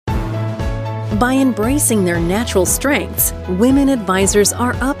By embracing their natural strengths, women advisors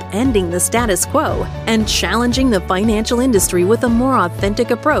are upending the status quo and challenging the financial industry with a more authentic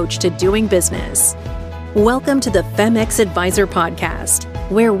approach to doing business. Welcome to the FemX Advisor Podcast,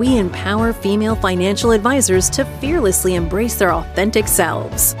 where we empower female financial advisors to fearlessly embrace their authentic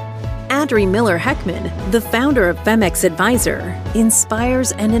selves. Adri Miller-Heckman, the founder of FemX Advisor,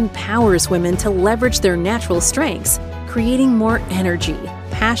 inspires and empowers women to leverage their natural strengths, creating more energy,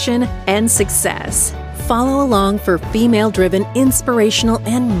 passion, and success. Follow along for female-driven, inspirational,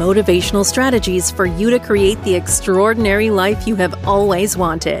 and motivational strategies for you to create the extraordinary life you have always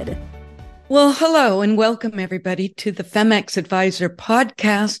wanted. Well, hello and welcome everybody to the FemX Advisor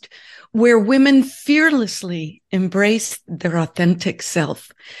podcast, where women fearlessly embrace their authentic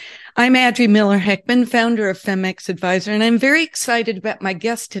self. I'm Adri Miller-Heckman, founder of FemX Advisor, and I'm very excited about my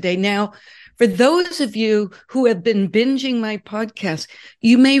guest today. Now, for those of you who have been binging my podcast,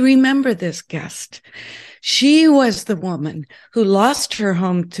 you may remember this guest. She was the woman who lost her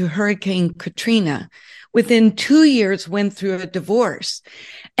home to Hurricane Katrina. Within 2 years, went through a divorce,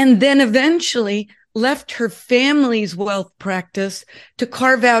 and then eventually left her family's wealth practice to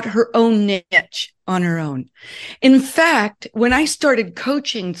carve out her own niche on her own. In fact, when I started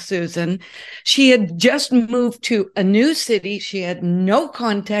coaching Susan, she had just moved to a new city. She had no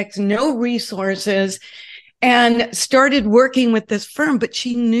contacts, no resources, and started working with this firm, but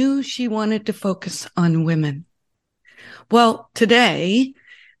she knew she wanted to focus on women. Well, today,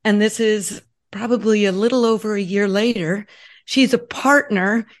 and this is probably a little over a year later, she's a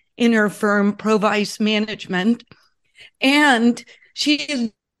partner in her firm, Provice Management, and she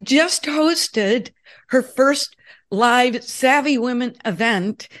has just hosted her first live Savvy Women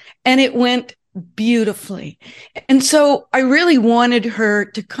event, and it went beautifully. And so I really wanted her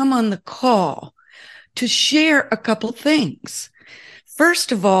to come on the call to share a couple things.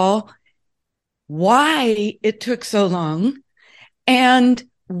 First of all, why it took so long, and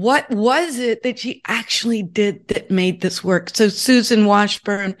what was it that she actually did that made this work? So Susan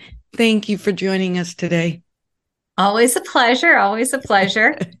Washburn, thank you for joining us today. Always a pleasure. Always a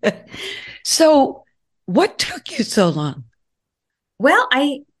pleasure. So what took you so long? Well,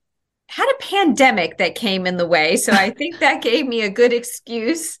 I had a pandemic that came in the way, so I think that gave me a good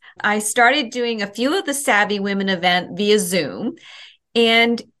excuse. I started doing a few of the Savvy Women event via Zoom,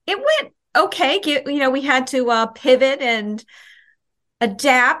 and it went okay. We had to pivot and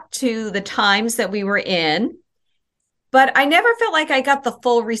adapt to the times that we were in, but I never felt like I got the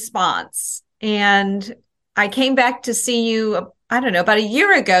full response. And I came back to see you, I don't know, about a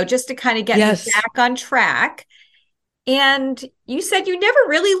year ago, just to kind of get me back on track. And you said you never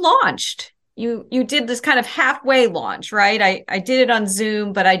really launched. You did this kind of halfway launch, right? I did it on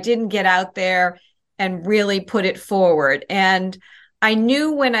Zoom, but I didn't get out there and really put it forward. And I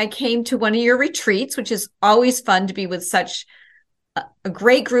knew when I came to one of your retreats, which is always fun to be with such a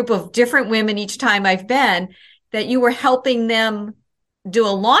great group of different women each time I've been, that you were helping them do a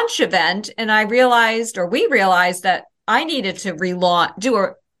launch event. And we realized that I needed to do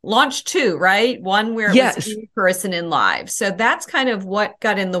a launch too, right? One where it was in person and live. So that's kind of what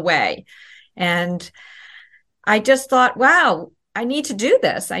got in the way. And I just thought, wow, I need to do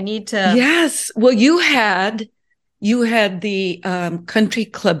this. I need to. Yes. Well, you had the country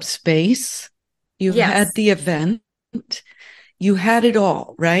club space. You had the event. You had it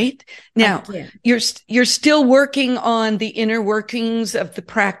all, right? Now, you're still working on the inner workings of the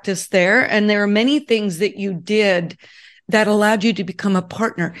practice there, and there are many things that you did that allowed you to become a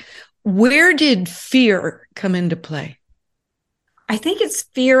partner. Where did fear come into play? I think it's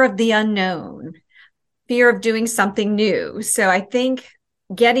fear of the unknown, fear of doing something new. So I think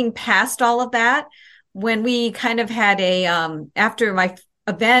getting past all of that, when we kind of had after my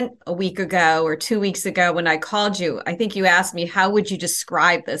event a week ago or 2 weeks ago, when I called you, I think you asked me, how would you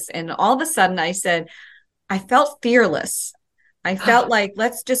describe this? And all of a sudden I said, I felt fearless. I felt like,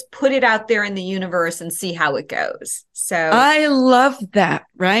 let's just put it out there in the universe and see how it goes. So I love that.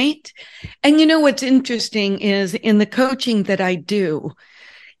 Right. And you know, what's interesting is in the coaching that I do,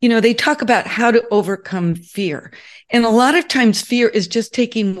 they talk about how to overcome fear. And a lot of times fear is just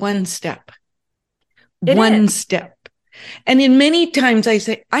taking one step. One step. And in many times I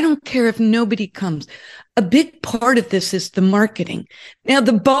say, I don't care if nobody comes. A big part of this is the marketing. Now,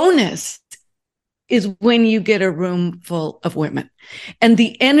 the bonus is when you get a room full of women and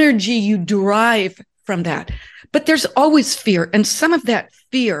the energy you derive from that. But there's always fear. And some of that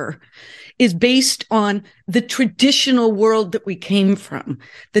fear is based on the traditional world that we came from,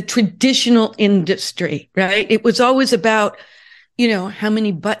 the traditional industry, right? It was always about, how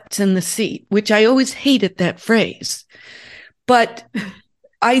many butts in the seat, which I always hated that phrase. But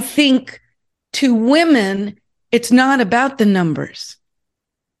I think to women, it's not about the numbers.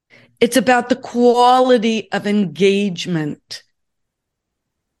 It's about the quality of engagement.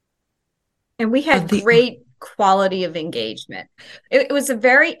 And we had great quality of engagement. It was a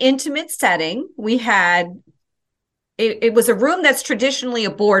very intimate setting. We had, it was a room that's traditionally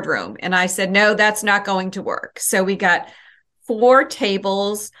a boardroom. And I said, no, that's not going to work. So we got 4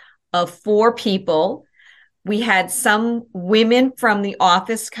 tables of 4 people. We had some women from the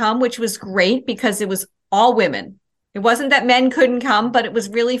office come, which was great because it was all women. It wasn't that men couldn't come, but it was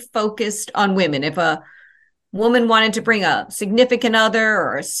really focused on women. If a woman wanted to bring a significant other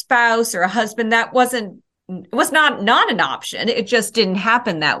or a spouse or a husband, it was not an option. It just didn't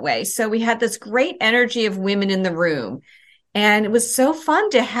happen that way. So we had this great energy of women in the room. And it was so fun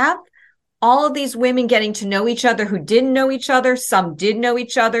to have all of these women getting to know each other who didn't know each other. Some did know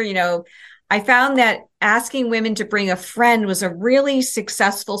each other. I found that asking women to bring a friend was a really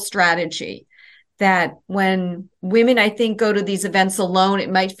successful strategy. That when women, I think, go to these events alone, it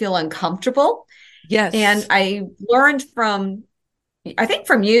might feel uncomfortable. Yes. And I learned from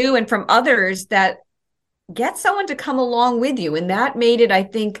you and from others that get someone to come along with you. And that made it, I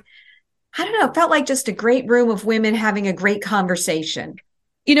think, I don't know, it felt like just a great room of women having a great conversation.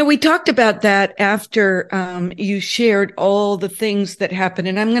 We talked about that after you shared all the things that happened.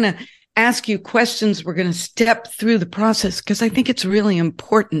 And I'm going to ask you questions. We're going to step through the process because I think it's really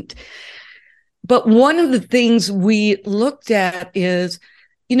important. But one of the things we looked at is,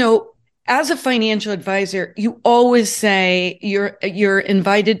 as a financial advisor, you always say you're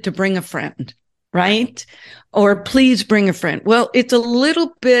invited to bring a friend, right? Or please bring a friend. Well, it's a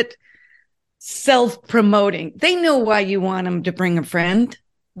little bit self-promoting. They know why you want them to bring a friend.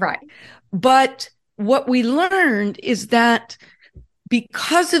 Right. But what we learned is that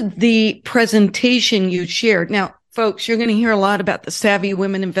because of the presentation you shared, now, folks, you're going to hear a lot about the Savvy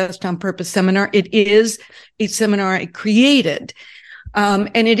Women Invest on Purpose seminar. It is a seminar I created, and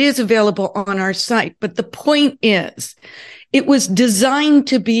it is available on our site. But the point is, it was designed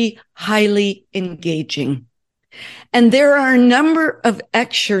to be highly engaging. And there are a number of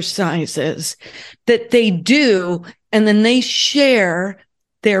exercises that they do, and then they share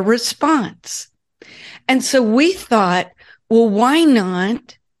their response. And so we thought, well, why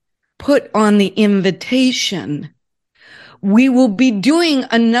not put on the invitation? We will be doing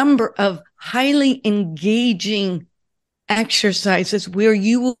a number of highly engaging exercises where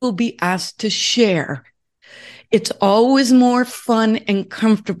you will be asked to share. It's always more fun and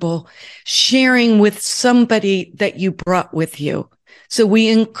comfortable sharing with somebody that you brought with you. So we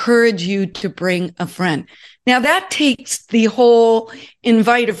encourage you to bring a friend. Now that takes the whole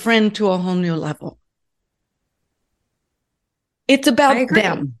invite a friend to a whole new level. It's about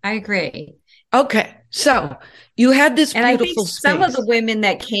them. I agree. Okay. So you had this beautiful and I think space. Some of the women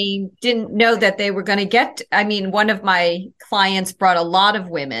that came didn't know that they were going to get, one of my clients brought a lot of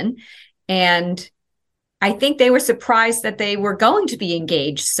women, and I think they were surprised that they were going to be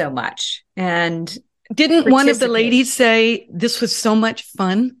engaged so much. And didn't one of the ladies say this was so much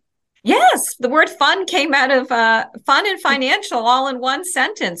fun? Yes, the word fun came out of fun and financial all in one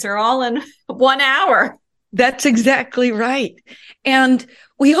sentence or all in 1 hour. That's exactly right. And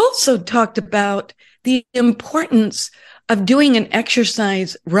we also talked about the importance of doing an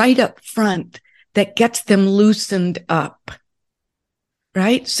exercise right up front that gets them loosened up,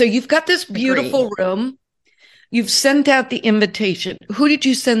 right? So you've got this beautiful room. You've sent out the invitation. Who did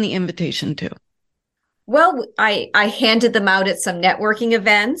you send the invitation to? Well, I handed them out at some networking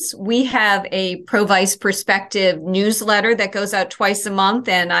events. We have a Pro-Vice Perspective newsletter that goes out twice a month,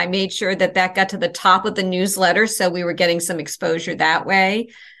 and I made sure that got to the top of the newsletter, so we were getting some exposure that way.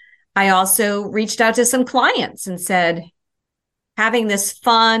 I also reached out to some clients and said, having this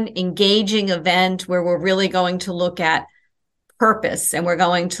fun, engaging event where we're really going to look at purpose, and we're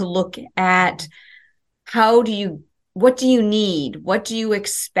going to look at what do you need? What do you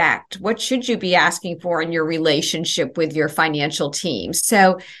expect? What should you be asking for in your relationship with your financial team?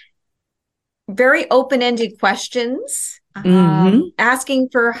 So very open-ended questions, asking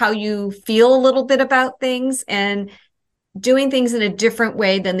for how you feel a little bit about things and doing things in a different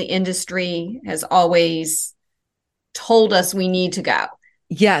way than the industry has always told us we need to go.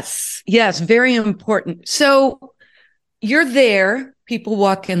 Yes, very important. So you're there, people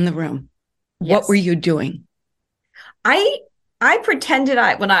walk in the room. Yes. What were you doing? I pretended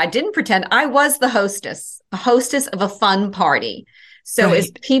I didn't pretend, I was the hostess, a hostess of a fun party. So right.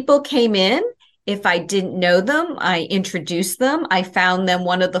 As people came in, if I didn't know them, I introduced them. I found them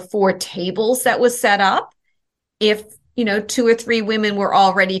one of the 4 tables that was set up. If, 2 or 3 women were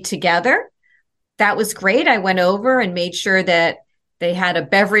already together, that was great. I went over and made sure that They had a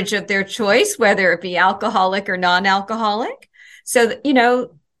beverage of their choice, whether it be alcoholic or non-alcoholic. So,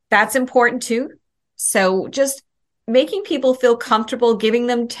 that's important too. So just making people feel comfortable, giving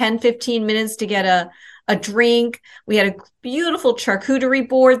them 10, 15 minutes to get a drink. We had a beautiful charcuterie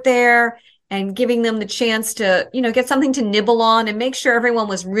board there, and giving them the chance to, get something to nibble on and make sure everyone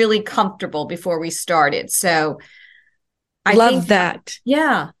was really comfortable before we started. So I love think that.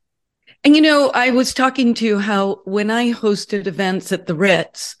 Yeah. And, I was talking to how when I hosted events at the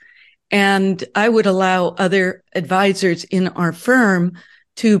Ritz, and I would allow other advisors in our firm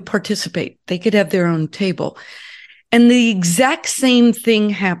to participate. They could have their own table. And the exact same thing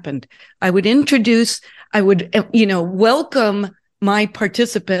happened. I would welcome my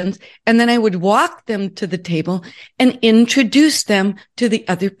participants, and then I would walk them to the table and introduce them to the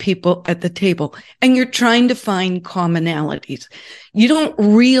other people at the table. And you're trying to find commonalities. You don't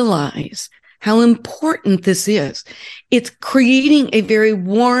realize how important this is. It's creating a very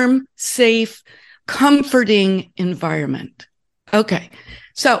warm, safe, comforting environment. Okay.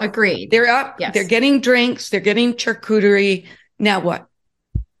 So agreed. They're up, yes. They're getting drinks, they're getting charcuterie. Now what?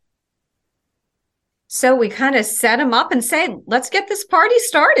 So we kind of set them up and say, let's get this party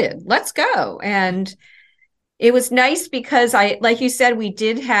started. Let's go. And it was nice because like you said,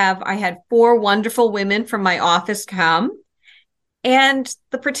 I had 4 wonderful women from my office come, and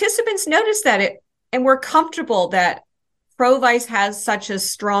the participants noticed and were comfortable that ProVice has such a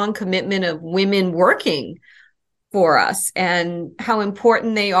strong commitment of women working for us and how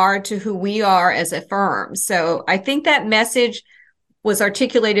important they are to who we are as a firm. So I think that message was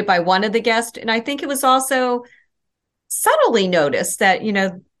articulated by one of the guests. And I think it was also subtly noticed that,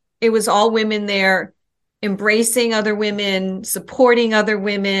 it was all women there, embracing other women, supporting other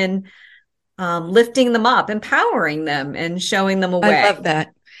women, lifting them up, empowering them, and showing them a way. I love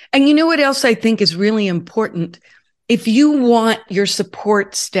that. And you know what else I think is really important? If you want your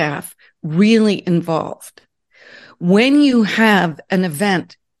support staff really involved, when you have an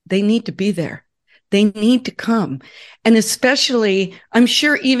event, they need to be there. They need to come. And especially, I'm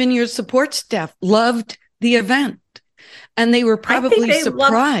sure even your support staff loved the event, and they were probably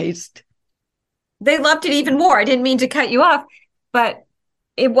surprised. They loved it even more. I didn't mean to cut you off, but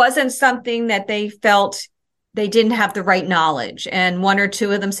it wasn't something that they felt they didn't have the right knowledge. And 1 or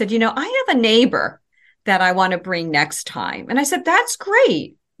 2 of them said, I have a neighbor that I want to bring next time. And I said, that's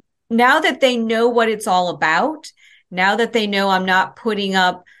great. Now that they know what it's all about, now that they know I'm not putting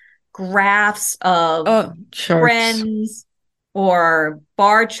up graphs of trends or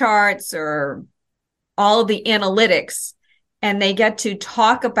bar charts or all of the analytics, and they get to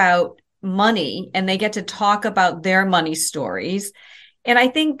talk about money, and they get to talk about their money stories. And I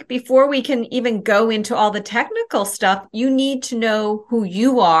think before we can even go into all the technical stuff, you need to know who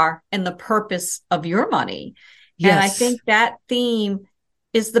you are and the purpose of your money. Yes. And I think that theme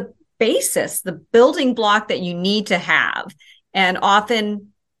is the basis, the building block that you need to have. And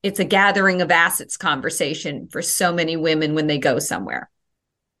often it's a gathering of assets conversation for so many women when they go somewhere.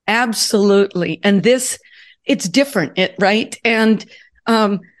 Absolutely. And it's different, right? And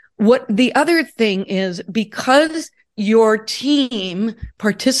what the other thing is, because your team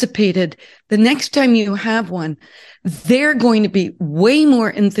participated, the next time you have one, they're going to be way more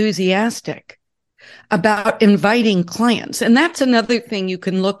enthusiastic about inviting clients. And that's another thing you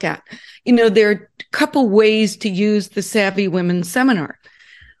can look at. There are a couple ways to use the Savvy Women Seminar.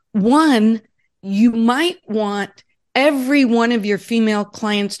 One, you might want every one of your female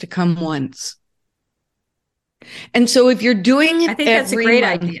clients to come once. And so if you're doing it, I think that's a great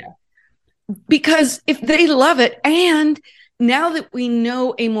idea. Because if they love it, and now that we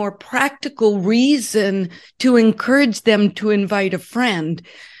know a more practical reason to encourage them to invite a friend,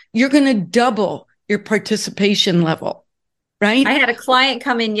 you're going to double your participation level, right? I had a client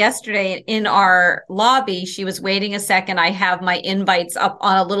come in yesterday in our lobby. She was waiting a second. I have my invites up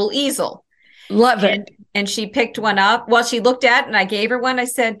on a little easel. Love it. And she picked one up. Well, she looked at it and I gave her one. I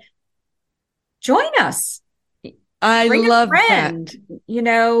said, join us. Bring love a friend,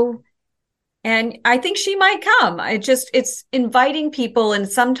 that. And I think she might come. It's inviting people. And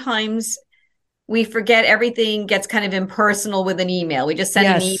sometimes we forget everything gets kind of impersonal with an email. We just send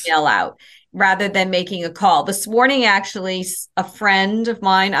an email out rather than making a call. This morning, actually, a friend of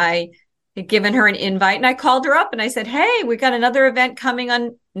mine, I had given her an invite and I called her up and I said, hey, we got another event coming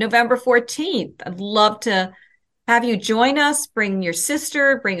on November 14th. I'd love to have you join us. Bring your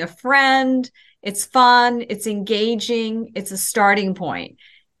sister, bring a friend. It's fun. It's engaging. It's a starting point.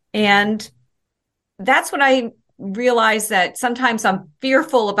 And that's when I realized that sometimes I'm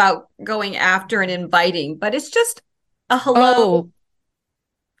fearful about going after and inviting, but it's just a hello.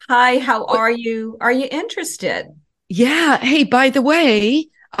 Hi, how are you? Are you interested? Yeah. Hey, by the way,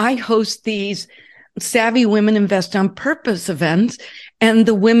 I host these Savvy Women Invest on Purpose events, and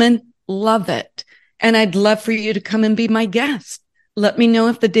the women love it. And I'd love for you to come and be my guest. Let me know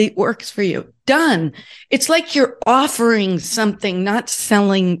if the date works for you. Done. It's like you're offering something, not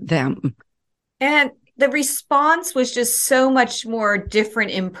selling them. And the response was just so much more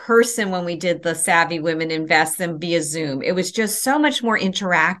different in person when we did the Savvy Women Invest than via Zoom. It was just so much more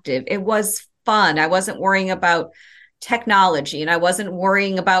interactive. It was fun. I wasn't worrying about technology, and I wasn't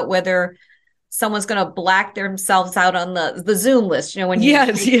worrying about whether someone's going to black themselves out on the Zoom list. You know, when you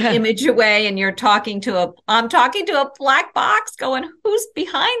take the image away and I'm talking to a black box going, who's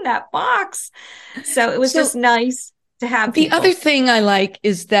behind that box? So it was just nice to have people. The other thing I like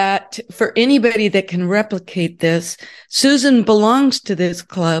is that for anybody that can replicate this, Susan belongs to this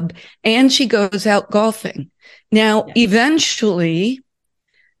club and she goes out golfing. Now, eventually,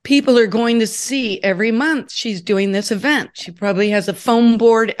 people are going to see every month she's doing this event. She probably has a foam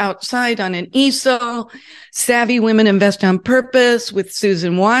board outside on an easel, Savvy Women Invest on Purpose with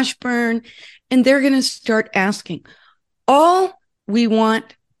Susan Washburn, and they're going to start asking. All we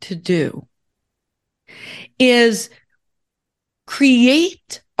want to do is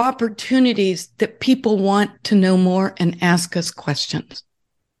create opportunities that people want to know more and ask us questions.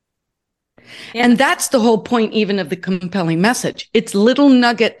 Yeah. And that's the whole point even of the compelling message. It's little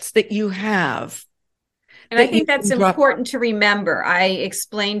nuggets that you have. And I think that's important to remember. I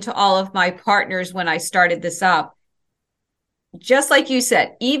explained to all of my partners when I started this up, just like you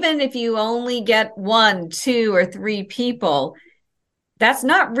said, even if you only get 1, 2, or 3 people, that's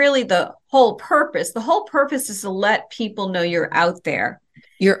not really the whole purpose. The whole purpose is to let people know you're out there.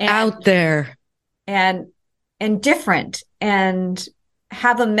 You're out there. And different, and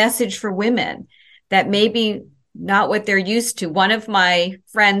have a message for women that maybe not what they're used to. One of my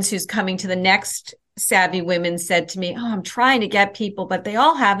friends who's coming to the next Savvy Women said to me, I'm trying to get people, but they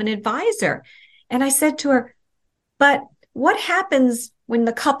all have an advisor. And I said to her, but what happens when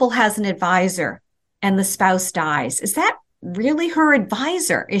the couple has an advisor and the spouse dies? Is that really her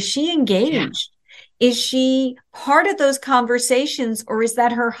advisor? Is she engaged? Yeah. Is she part of those conversations, or is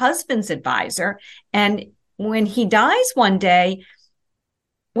that her husband's advisor? And when he dies one day,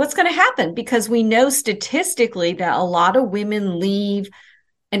 what's going to happen? Because we know statistically that a lot of women leave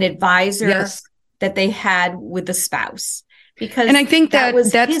an advisor that they had with the spouse, because and I think that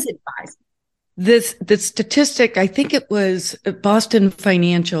was that's his advice. The statistic, I think it was Boston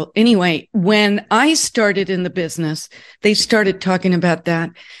Financial. Anyway, when I started in the business, they started talking about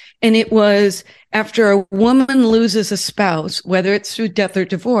that. And it was after a woman loses a spouse, whether it's through death or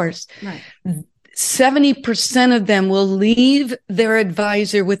divorce, 70% of them will leave their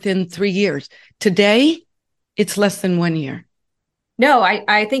advisor within 3 years. Today, it's less than 1 year. No,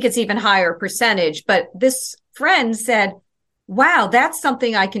 I think it's even higher percentage. But this friend said, wow, that's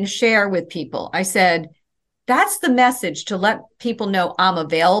something I can share with people. I said, that's the message, to let people know I'm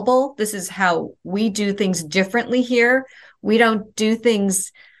available. This is how we do things differently here. We don't do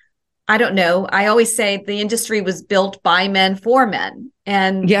things, I don't know. I always say the industry was built by men for men.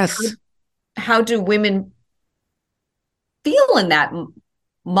 And how do women feel in that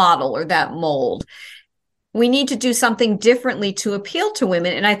model or that mold? We need to do something differently to appeal to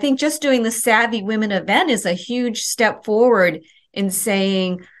women. And I think just doing the Savvy Women event is a huge step forward in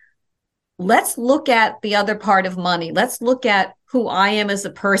saying, let's look at the other part of money. Let's look at who I am as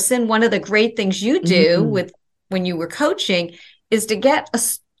a person. One of the great things you do with when you were coaching is to get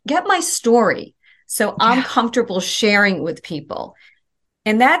my story, so I'm comfortable sharing with people.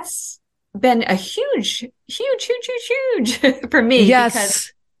 And that's been a huge for me.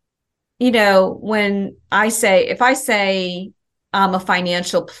 Because when if I say I'm a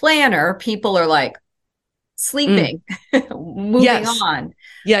financial planner, people are like sleeping, moving on.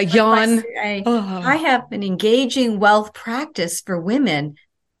 Yeah, yawn. I have an engaging wealth practice for women,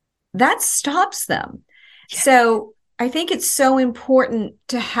 that stops them. Yes. So I think it's so important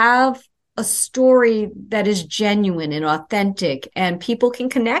to have a story that is genuine and authentic and people can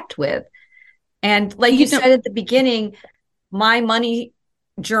connect with. And like you said at the beginning, my money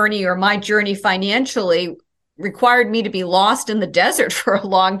journey, or my journey financially, required me to be lost in the desert for a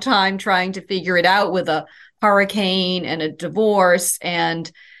long time trying to figure it out, with a hurricane and a divorce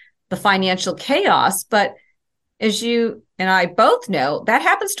and the financial chaos. But as you and I both know, that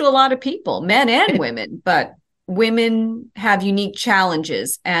happens to a lot of people, men and women, but women have unique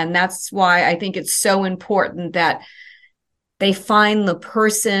challenges. And that's why I think it's so important that they find the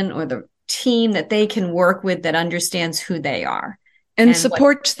person or the team that they can work with that understands who they are and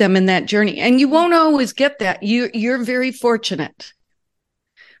supports them in that journey. And you won't always get that. You're very fortunate.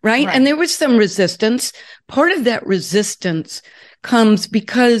 right? And there was some resistance. Part of that resistance comes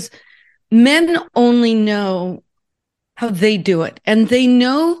because men only know how they do it, and they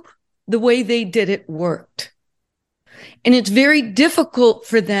know the way they did it worked. And it's very difficult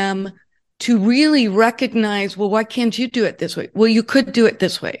for them to really recognize, well, why can't you do it this way? Well, you could do it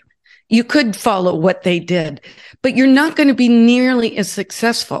this way. You could follow what they did, but you're not going to be nearly as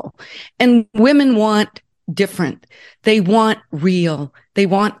successful. And women want different. They want real. They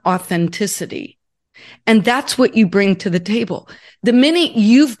want authenticity. And that's what you bring to the table. The minute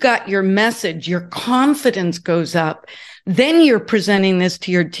you've got your message, your confidence goes up, then you're presenting this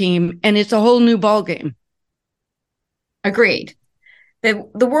to your team, and it's a whole new ballgame. Agreed. The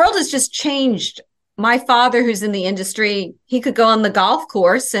world has just changed. My father, who's in the industry, he could go on the golf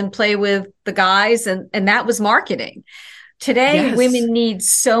course and play with the guys, and that was marketing. Today, women need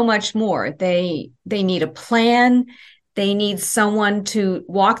so much more. They need a plan. They need someone to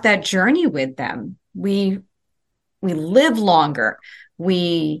walk that journey with them. We live longer.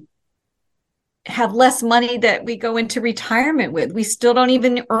 We have less money that we go into retirement with. We still don't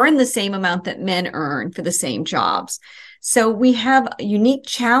even earn the same amount that men earn for the same jobs. So we have unique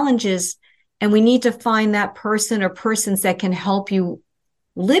challenges, and we need to find that person or persons that can help you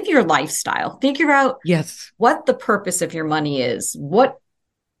live your lifestyle, figure out what the purpose of your money is,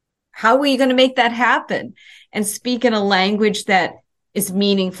 how are you going to make that happen, and speak in a language that is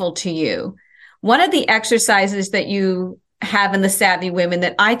meaningful to you. One of the exercises that you have in the Savvy Women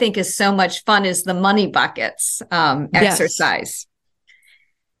that I think is so much fun is the money buckets exercise.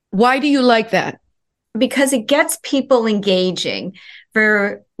 Why do you like that? Because it gets people engaging.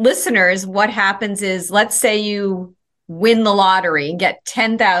 For listeners, what happens is, let's say you win the lottery and get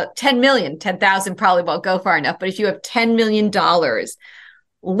 10 million, 10,000 probably won't go far enough. But if you have $10 million,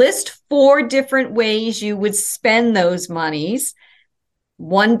 list 4 different ways you would spend those monies,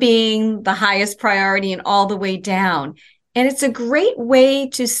 one being the highest priority and all the way down. And it's a great way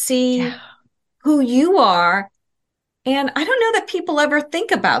to see who you are. And I don't know that people ever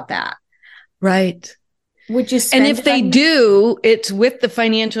think about that. Right. Would you spend And if they do, it's with the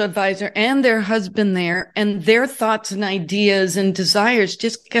financial advisor and their husband there, and their thoughts and ideas and desires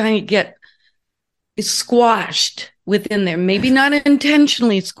just kind of get squashed within there. Maybe not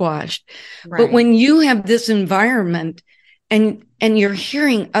intentionally squashed, but when you have this environment and you're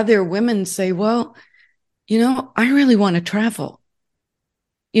hearing other women say, well, I really want to travel,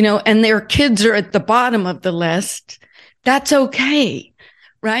 and their kids are at the bottom of the list. That's okay.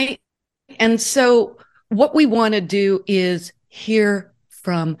 Right. And so what we want to do is hear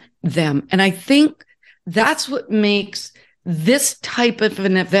from them. And I think that's what makes this type of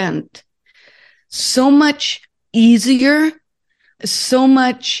an event so much easier, so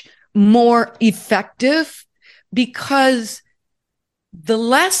much more effective, because the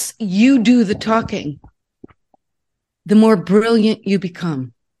less you do the talking, the more brilliant you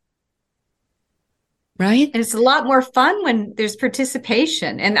become. Right? And it's a lot more fun when there's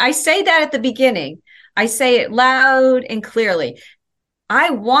participation. And I say that at the beginning. I say it loud and clearly.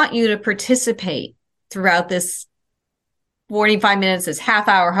 I want you to participate throughout this 45 minutes, this half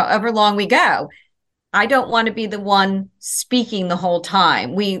hour, however long we go. I don't want to be the one speaking the whole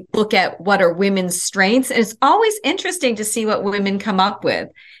time. We look at what are women's strengths, and it's always interesting to see what women come up with.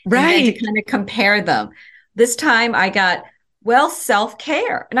 Right. And to kind of compare them. This time I got,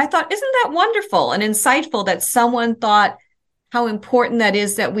 self-care. And I thought, isn't that wonderful and insightful that someone thought how important that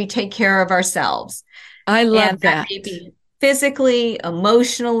is that we take care of ourselves. I love that. Maybe physically,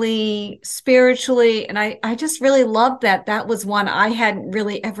 emotionally, spiritually. And I just really love that. That was one I hadn't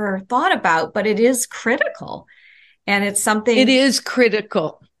really ever thought about, but it is critical. And it's something. It is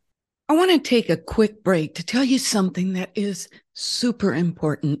critical. I want to take a quick break to tell you something that is super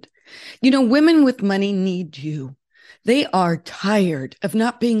important. Women with money need you. They are tired of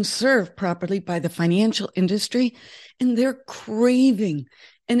not being served properly by the financial industry, and they're craving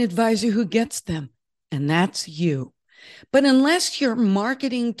an advisor who gets them, and that's you. But unless you're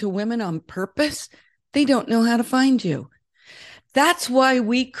marketing to women on purpose, they don't know how to find you. That's why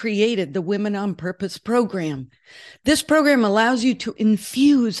we created the Women on Purpose program. This program allows you to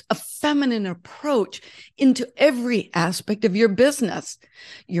infuse a feminine approach into every aspect of your business.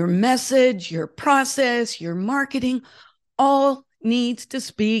 Your message, your process, your marketing, all needs to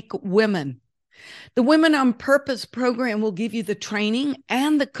speak women. The Women on Purpose program will give you the training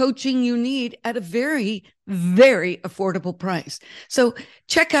and the coaching you need at a very, very affordable price. So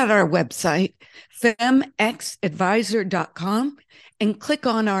check out our website, femxadvisor.com, and click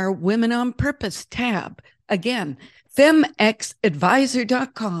on our Women on Purpose tab. Again,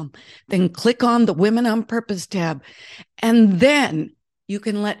 femxadvisor.com, then click on the Women on Purpose tab. And then you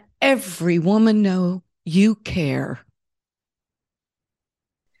can let every woman know you care.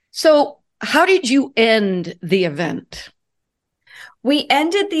 So, how did you end the event? We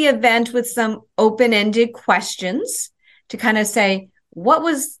ended the event with some open-ended questions to kind of say, what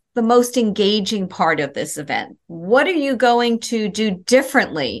was the most engaging part of this event? What are you going to do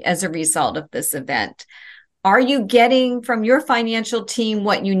differently as a result of this event? Are you getting from your financial team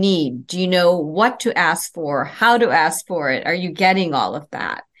what you need? Do you know what to ask for, how to ask for it? Are you getting all of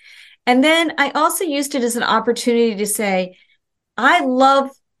that? And then I also used it as an opportunity to say, I love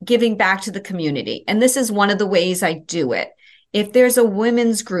giving back to the community. And this is one of the ways I do it. If there's a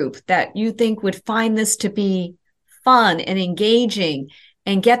women's group that you think would find this to be fun and engaging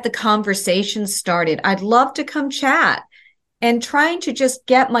and get the conversation started, I'd love to come chat. And trying to just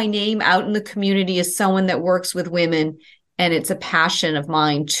get my name out in the community as someone that works with women. And it's a passion of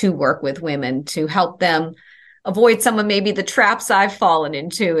mine to work with women, to help them avoid some of maybe the traps I've fallen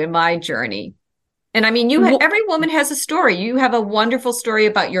into in my journey. And I mean, every woman has a story. You have a wonderful story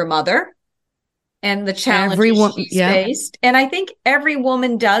about your mother and the challenges she's faced. And I think every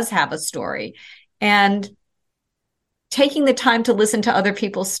woman does have a story. And taking the time to listen to other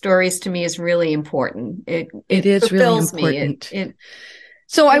people's stories to me is really important. It is really important.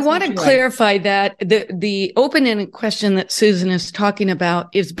 So I want to clarify that the open-ended question that Susan is talking about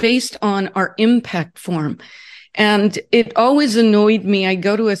is based on our impact form. And it always annoyed me. I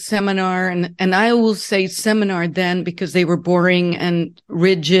go to a seminar and I will say seminar then because they were boring and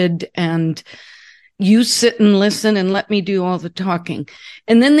rigid and you sit and listen and let me do all the talking.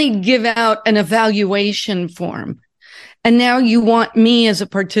 And then they give out an evaluation form. And now you want me as a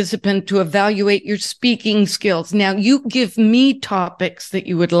participant to evaluate your speaking skills. Now you give me topics that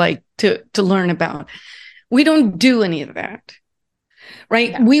you would like to learn about. We don't do any of that,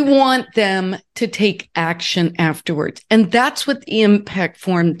 right? Yeah. We want them to take action afterwards. And that's what the impact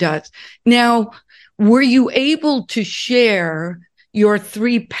form does. Now, were you able to share your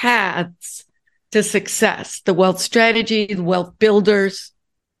 3 paths to success? The wealth strategy, the wealth builders?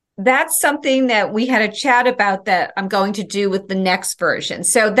 That's something that we had a chat about that I'm going to do with the next version.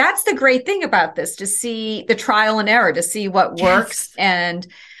 So that's the great thing about this, to see the trial and error, to see what works. Yes. And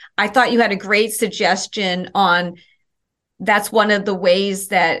I thought you had a great suggestion on that's one of the ways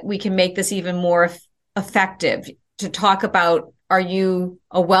that we can make this even more effective, to talk about, are you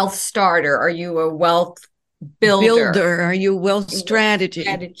a wealth starter? Are you a wealth builder? Are you wealth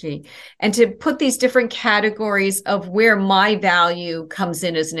strategy? And to put these different categories of where my value comes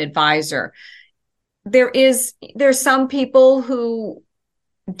in as an advisor. There's some people who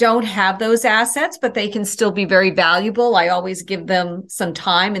don't have those assets, but they can still be very valuable. I always give them some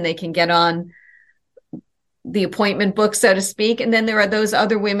time and they can get on the appointment book, so to speak. And then there are those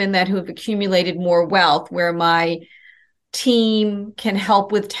other women who have accumulated more wealth, where my team can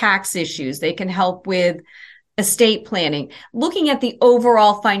help with tax issues. They can help with estate planning, looking at the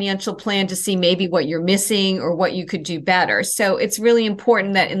overall financial plan to see maybe what you're missing or what you could do better. So it's really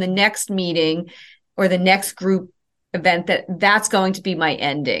important that in the next meeting or the next group event, that's going to be my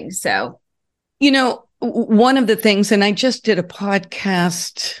ending. So, one of the things, and I just did a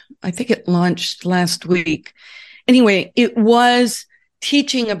podcast, I think it launched last week. Anyway, it was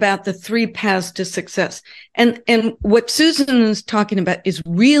teaching about the 3 paths to success. And what Susan is talking about is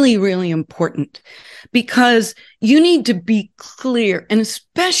really, really important, because you need to be clear. And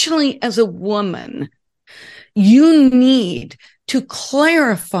especially as a woman, you need to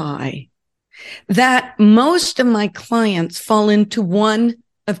clarify that most of my clients fall into one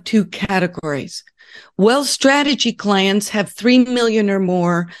of 2 categories. Wealth strategy clients have 3 million or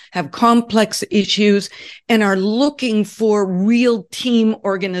more, have complex issues, and are looking for real team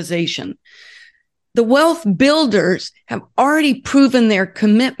organization. The wealth builders have already proven their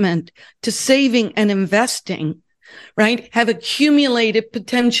commitment to saving and investing, right? Have accumulated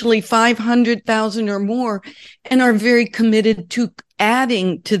potentially 500,000 or more and are very committed to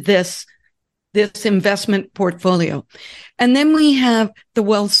adding to this investment portfolio. And then we have the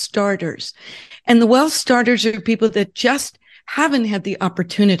wealth starters. And the wealth starters are people that just haven't had the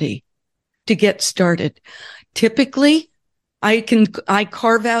opportunity to get started. Typically, I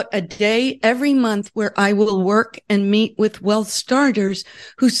carve out a day every month where I will work and meet with wealth starters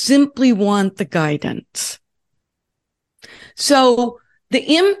who simply want the guidance. So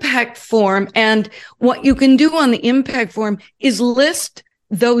the impact form, and what you can do on the impact form is list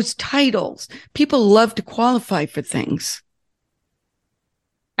those titles. People love to qualify for things.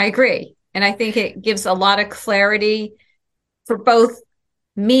 I agree. And I think it gives a lot of clarity for both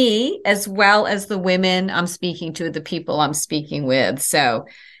me as well as the women I'm speaking to, the people I'm speaking with. So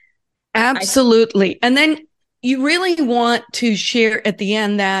absolutely. And then you really want to share at the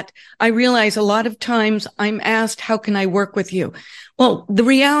end that I realize a lot of times I'm asked, how can I work with you? Well, the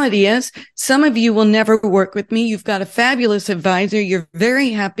reality is some of you will never work with me. You've got a fabulous advisor. You're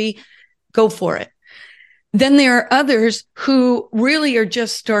very happy. Go for it. Then there are others who really are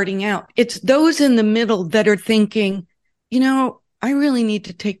just starting out. It's those in the middle that are thinking, I really need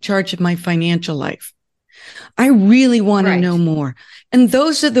to take charge of my financial life. I really want to know more. And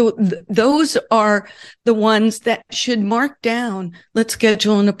those are the ones that should mark down. Let's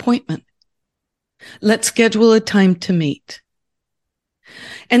schedule an appointment. Let's schedule a time to meet.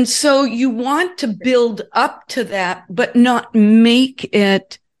 And so you want to build up to that, but not make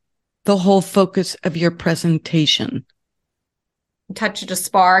it the whole focus of your presentation. Touched a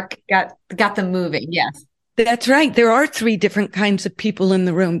spark, got them moving. Yes. That's right. There are 3 different kinds of people in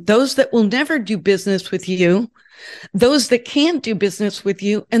the room. Those that will never do business with you, those that can't do business with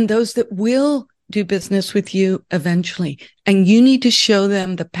you, and those that will do business with you eventually. And you need to show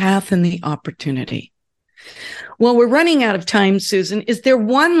them the path and the opportunity. Well, we're running out of time, Susan. Is there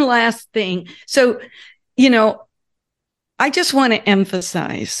one last thing? So, I just want to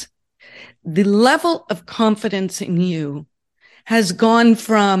emphasize the level of confidence in you has gone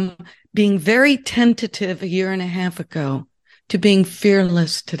from being very tentative a year and a half ago to being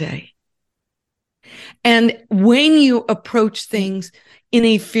fearless today. And when you approach things in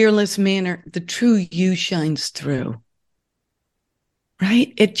a fearless manner, the true you shines through.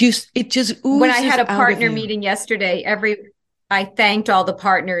 Right? It just oozes. When I had a partner meeting yesterday, I thanked all the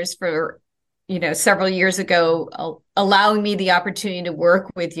partners for, several years ago, allowing me the opportunity to work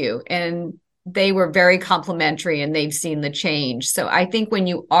with you. And they were very complimentary and they've seen the change. So I think when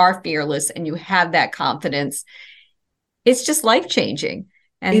you are fearless and you have that confidence, it's just life-changing.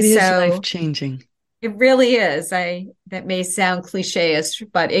 And it is life-changing. It really is. That may sound cliche-ish,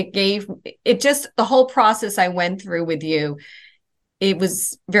 but the whole process I went through with you, it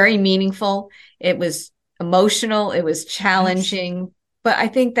was very meaningful. It was emotional. It was challenging, but I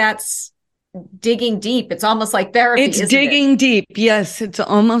think that's digging deep. It's almost like therapy. It's digging deep. Yes, it's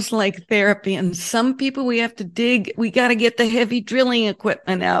almost like therapy. And some people we have to dig. We got to get the heavy drilling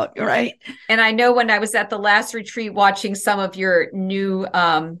equipment out, right? And I know when I was at the last retreat watching some of your new,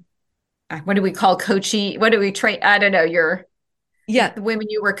 what do we call coaching? What do we train? I don't know. The women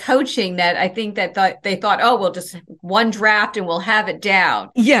you were coaching, that I think that they thought, oh, we'll just one draft and we'll have it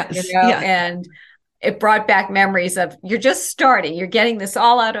down. Yes. And it brought back memories of you're just starting, you're getting this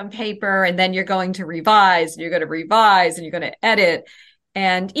all out on paper, and then you're going to revise, and you're going to revise, and you're going to edit.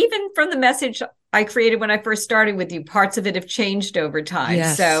 And even from the message I created when I first started with you, parts of it have changed over time.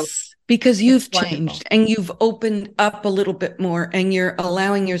 Yes. So because you've changed and you've opened up a little bit more and you're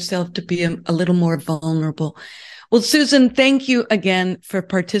allowing yourself to be a little more vulnerable. Well, Susan, thank you again for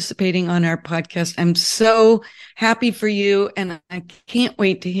participating on our podcast. I'm so happy for you, and I can't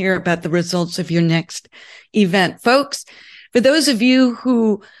wait to hear about the results of your next event. Folks, for those of you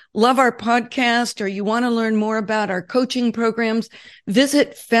who love our podcast or you want to learn more about our coaching programs,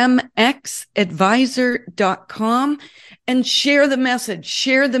 visit femxadvisor.com and share the message,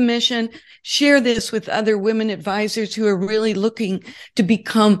 share the mission, share this with other women advisors who are really looking to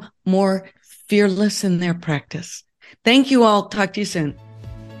become more fearless in their practice. Thank you all. Talk to you soon.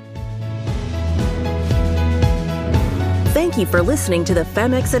 Thank you for listening to the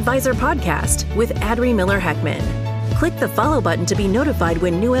FemX Advisor Podcast with Adri Miller-Heckman. Click the follow button to be notified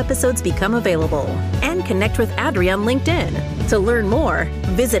when new episodes become available. And connect with Adri on LinkedIn. To learn more,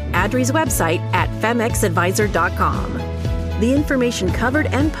 visit Adri's website at femxadvisor.com. The information covered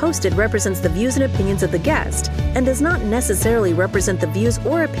and posted represents the views and opinions of the guest and does not necessarily represent the views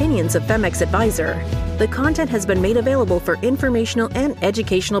or opinions of FemX Advisor. The content has been made available for informational and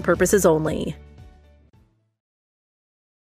educational purposes only.